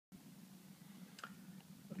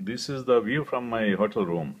This is the view from my hotel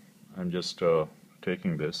room. I'm just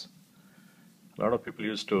taking this. A lot of people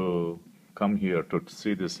used to come here to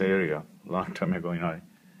see this area long time ago.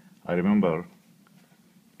 I remember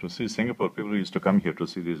to see Singapore, people used to come here to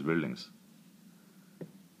see these buildings.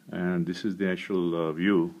 And this is the actual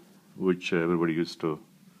view which everybody used to,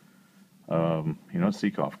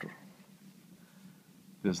 seek after.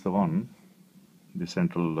 This is the one, the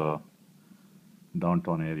central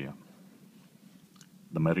downtown area,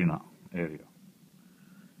 the Marina area.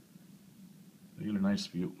 Really nice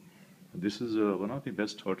view. This is one of the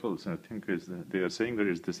best hotels. I think they are saying that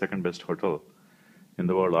it's the second best hotel in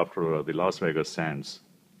the world after the Las Vegas Sands.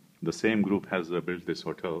 The same group has built this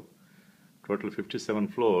hotel. Total 57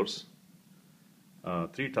 floors,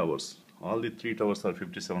 3 towers. All the 3 towers are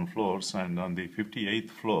 57 floors, and on the 58th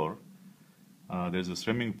floor, there's a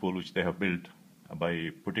swimming pool which they have built by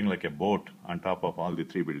putting like a boat on top of all the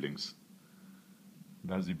 3 buildings.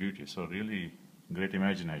 That's the beauty. So really great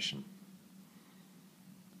imagination.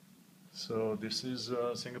 So this is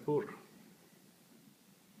Singapore.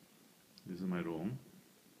 This is my room.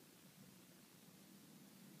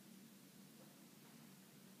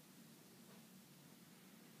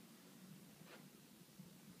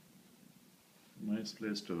 Nice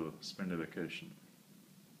place to spend a vacation.